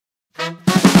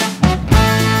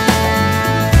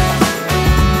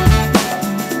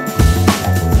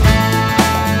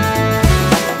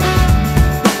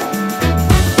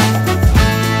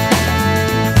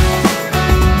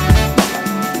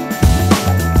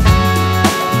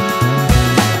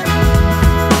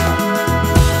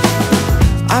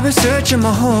I've been searching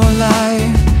my whole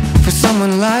life for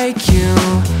someone like you,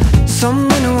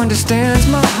 someone who understands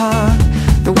my heart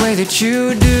the way that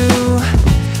you do.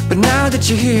 But now that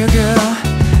you're here, girl,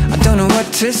 I don't know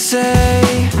what to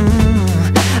say.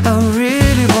 I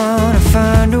really wanna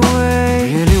find a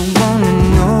way, really wanna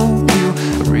know you,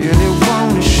 I really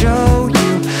wanna show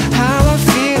you how I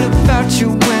feel about you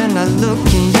when I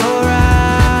look in your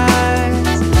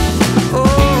eyes.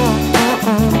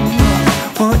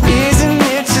 Well, isn't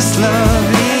it just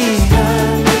lovely,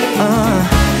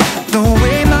 the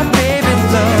way my baby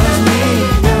loves me.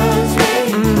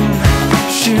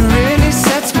 She really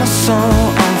sets my soul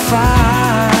on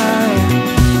fire,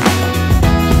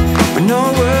 but no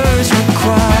words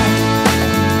required.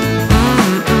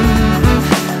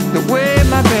 The way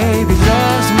my baby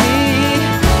loves me,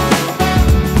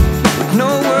 with no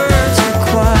words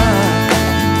required.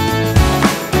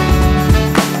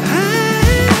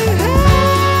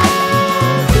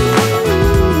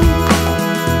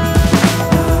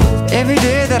 Every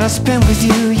day that I spend with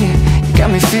you, yeah, you got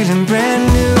me feeling brand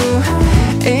new.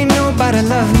 Ain't nobody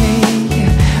love me,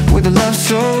 yeah, with a love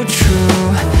so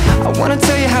true. I wanna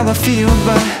tell you how I feel,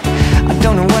 but I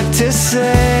don't know what to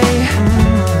say.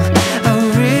 I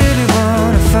really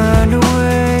wanna find a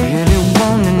way, really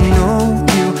wanna know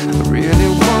you, I really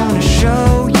wanna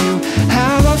show you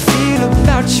how I feel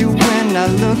about you when I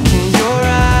look in your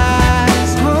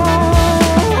eyes.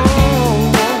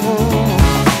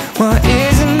 Well,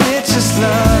 isn't it just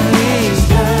lovely,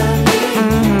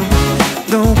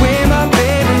 the way my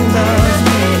baby loves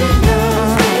me.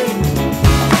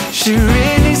 She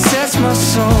really sets my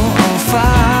soul on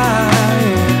fire,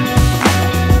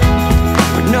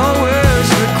 with no words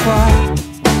required.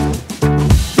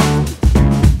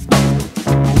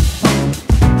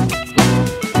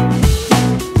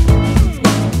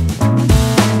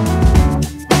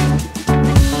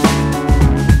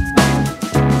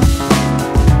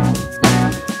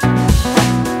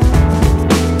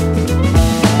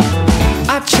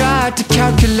 I tried to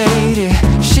calculate it,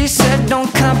 she said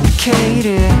don't complicate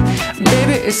it.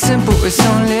 Baby, it's simple, it's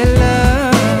only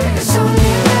love. It's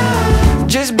only love.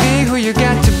 Just be who you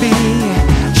got to be,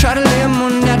 try to live more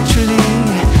naturally.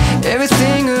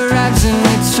 Everything arrives in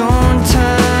its own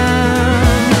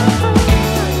time.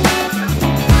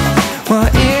 Well,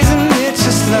 isn't it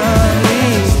just lovely,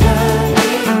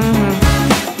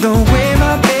 the way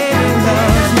my baby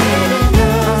loves me.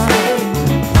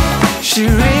 She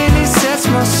really sets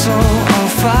my soul on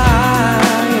fire,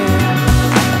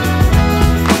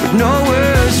 with no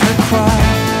words required.